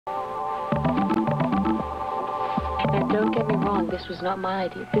wrong. This was not my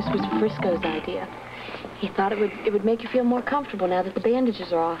idea. This was Frisco's idea. He thought it would make you feel more comfortable now that the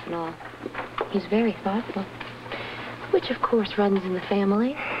bandages are off and all. He's very thoughtful. Which, of course, runs in the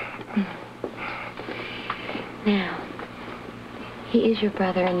family. Now, he is your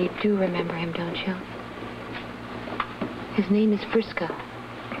brother, and you do remember him, don't you? His name is Frisco.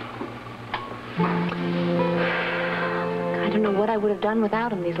 I don't know what I would have done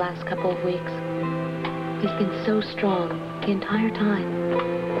without him these last couple of weeks. He's been so strong the entire time.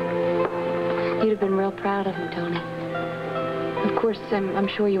 You'd have been real proud of him, Tony. Of course, I'm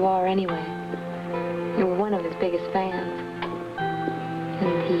sure you are anyway. You were one of his biggest fans.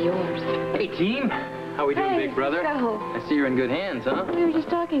 And he yours. Hey, team. How we doing, big brother? Frisco. I see you're in good hands, huh? We were just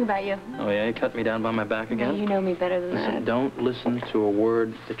talking about you. Oh, yeah? You cut me down by my back again? Yeah, you know me better than Listen, that. don't listen to a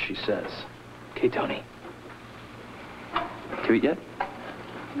word that she says. Okay, Tony? Did you eat yet?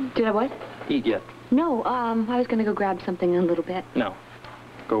 Did I what? Eat yet? No, I was going to go grab something in a little bit. No.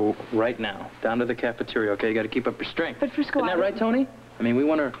 Go right now. Down to the cafeteria, okay? You got to keep up your strength. But Frisco, Isn't that right, Tony? I mean, we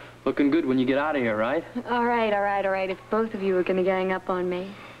want her looking good when you get out of here, right? All right. If both of you are going to gang up on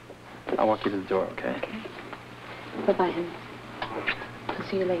me. I'll walk you to the door, okay? Okay. Bye-bye, honey. I'll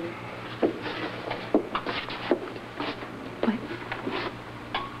see you later. What?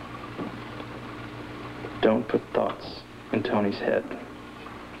 Don't put thoughts in Tony's head.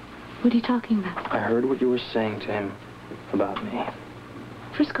 What are you talking about? I heard what you were saying to him about me.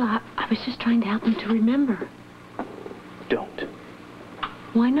 Frisco, I was just trying to help him to remember. Don't.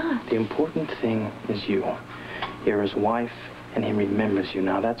 Why not? The important thing is you. You're his wife, and he remembers you.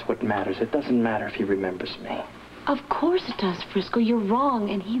 Now, that's what matters. It doesn't matter if he remembers me. Of course it does, Frisco. You're wrong,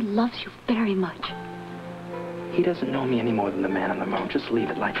 and he loves you very much. He doesn't know me any more than the man on the moon. Just leave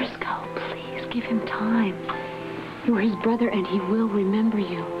it like that. Frisco, please, give him time. You're his brother, and he will remember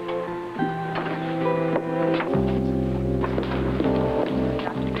you.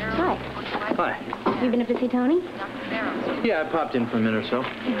 Hi. Hi. You been up to see Tony? Yeah, I popped in for a minute or so.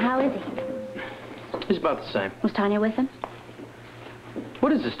 How is he? He's about the same. Was Tanya with him?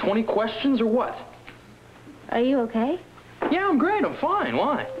 What is this, 20 questions or what? Are you okay? Yeah, I'm great. I'm fine.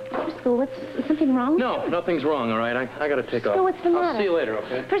 Why? Frisco, is something wrong? No, nothing's wrong, all right? I gotta take off. Frisco, what's the matter? I'll see you later,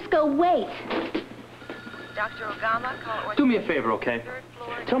 okay? Frisco, wait. Dr. Ogama, call Do me a favor, okay?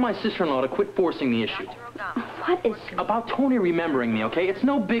 Tell my sister-in-law to quit forcing the issue. What is she? About Tony remembering me, okay? It's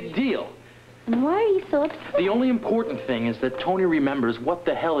no big deal. And why are you so upset? The only important thing is that Tony remembers what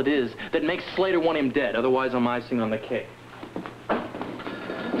the hell it is that makes Slater want him dead. Otherwise, I'm icing on the cake.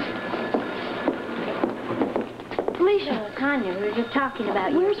 Felicia. Tanya, we were just talking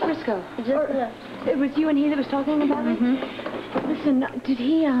about you. Where's Frisco? Just left. It was you and he that was talking about me? Mm-hmm. Listen, did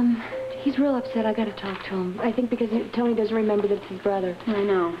he, he's real upset. I gotta talk to him. I think because Tony doesn't remember that it's his brother. I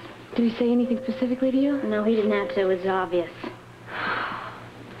know. Did he say anything specifically to you? No, he didn't have to. It was obvious.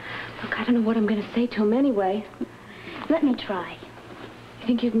 Look, I don't know what I'm gonna say to him anyway. Let me try. You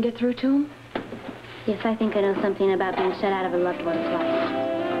think you can get through to him? Yes, I think I know something about being shut out of a loved one's life.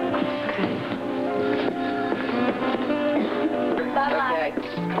 Okay. Bye-bye.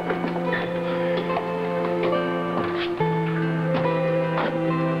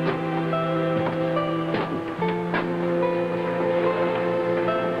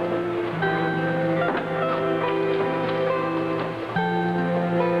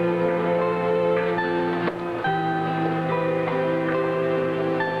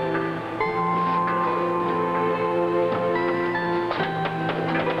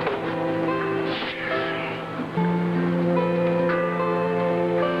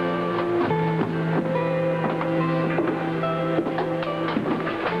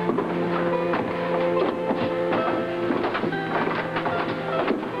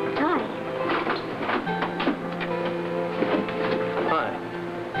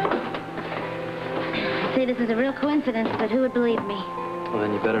 This is a real coincidence, but who would believe me? Well,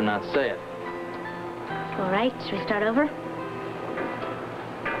 then you better not say it. All right, should we start over?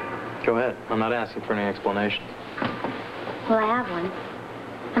 Go ahead. I'm not asking for any explanation. Well, I have one.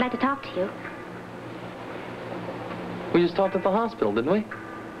 I'd like to talk to you. We just talked at the hospital, didn't we?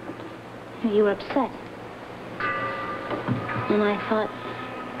 You were upset. And I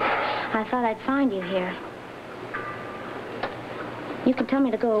thought I'd find you here. You can tell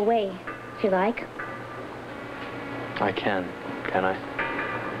me to go away, if you like. I can I?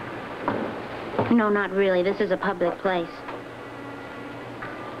 No, not really. This is a public place.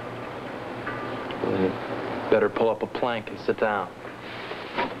 Well, then you better pull up a plank and sit down.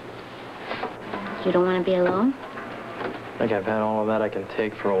 You don't want to be alone? I think I've had all of that I can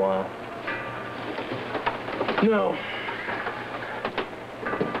take for a while. No.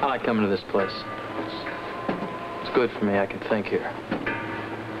 I like coming to this place. It's good for me. I can think here.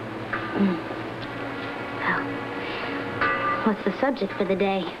 Well, what's the subject for the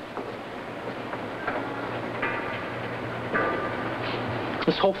day?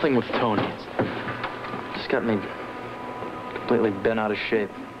 This whole thing with Tony, it's just got me completely bent out of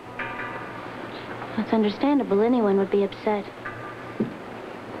shape. That's understandable. Anyone would be upset.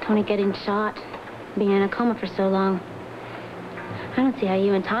 Tony getting shot, being in a coma for so long. I don't see how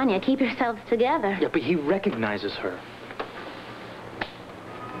you and Tanya keep yourselves together. Yeah, but he recognizes her.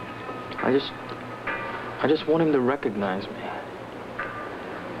 I just want him to recognize me.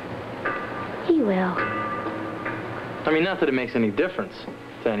 He will. I mean, not that it makes any difference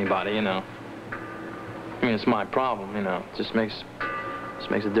to anybody, you know. I mean, it's my problem, you know. It just makes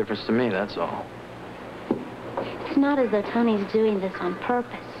a difference to me, that's all. It's not as though Tony's doing this on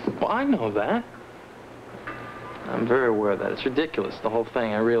purpose. Well, I know that. I'm very aware of that. It's ridiculous, the whole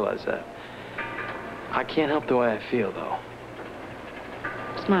thing. I realize that. I can't help the way I feel, though.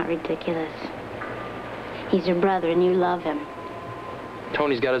 It's not ridiculous. He's your brother and you love him.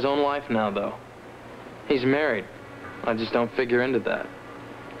 Tony's got his own life now, though. He's married. I just don't figure into that.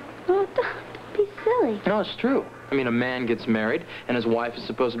 Oh, don't be silly. No, it's true. I mean, a man gets married, and his wife is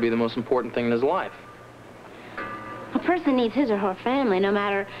supposed to be the most important thing in his life. A person needs his or her family, no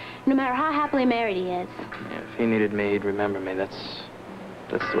matter how happily married he is. Yeah, if he needed me, he'd remember me. That's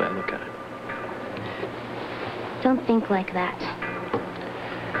the way I look at it. Don't think like that.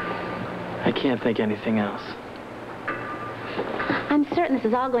 I can't think anything else. I'm certain this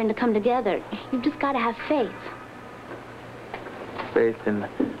is all going to come together. You've just got to have faith. Faith in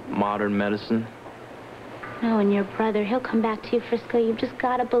modern medicine. No, and your brother, he'll come back to you, Frisco. You've just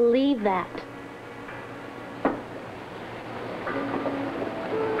got to believe that.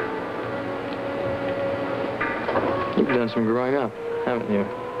 You've done some growing up, haven't you,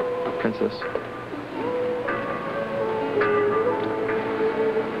 Princess?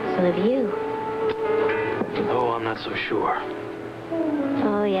 So have you. Oh, I'm not so sure.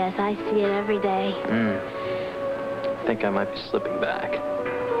 Oh, yes, I see it every day. I think I might be slipping back.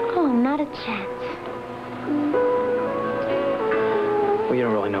 Oh, not a chance. Well, you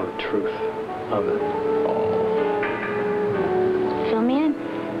don't really know the truth of it all. Fill me in.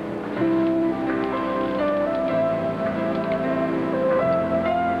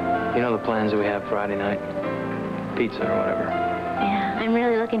 You know the plans that we have Friday night? Pizza or whatever. Yeah, I'm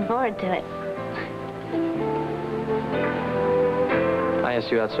really looking forward to it. I asked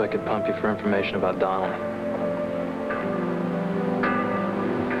you out so I could pump you for information about Donnelly.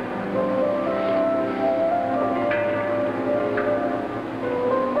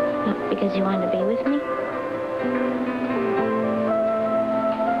 Not because you wanted to be with me?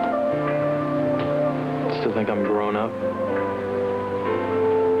 Still think I'm grown up?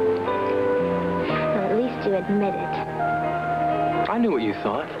 Well, at least you admit it. I knew what you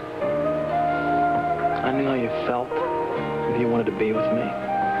thought. I knew how you felt. If you wanted to be with me.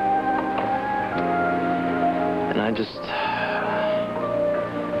 And I just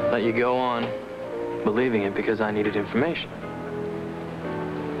let you go on believing it because I needed information.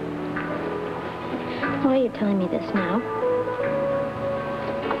 Why are you telling me this now?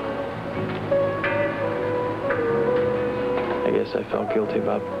 I guess I felt guilty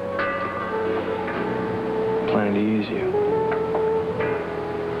about planning to use you.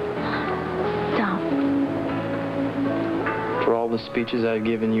 All the speeches I've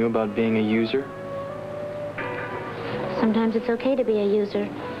given you about being a user? Sometimes it's okay to be a user.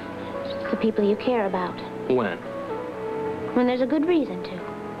 It's the people you care about. When? When there's a good reason to.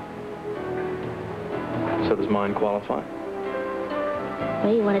 So does mine qualify?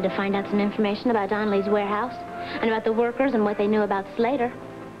 Well, you wanted to find out some information about Donnelly's warehouse and about the workers and what they knew about Slater.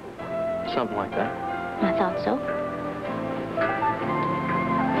 Something like that. I thought so.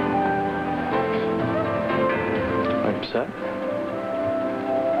 Are you upset?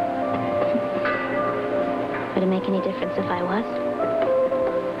 Would it make any difference if I was?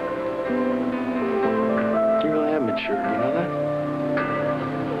 You really have matured, you know that?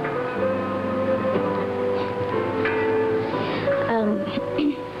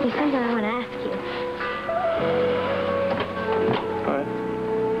 There's something I want to ask you. All right.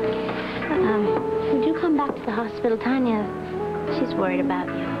 Would you come back to the hospital? Tanya, she's worried about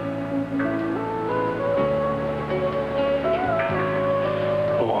you.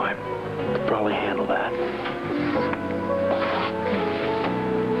 Oh, I could probably handle that.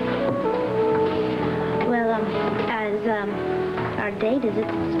 Well, our date, is it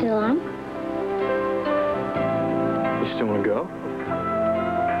still on? You still want to go?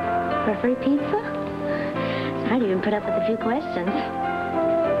 For free pizza? I'd even put up with a few questions.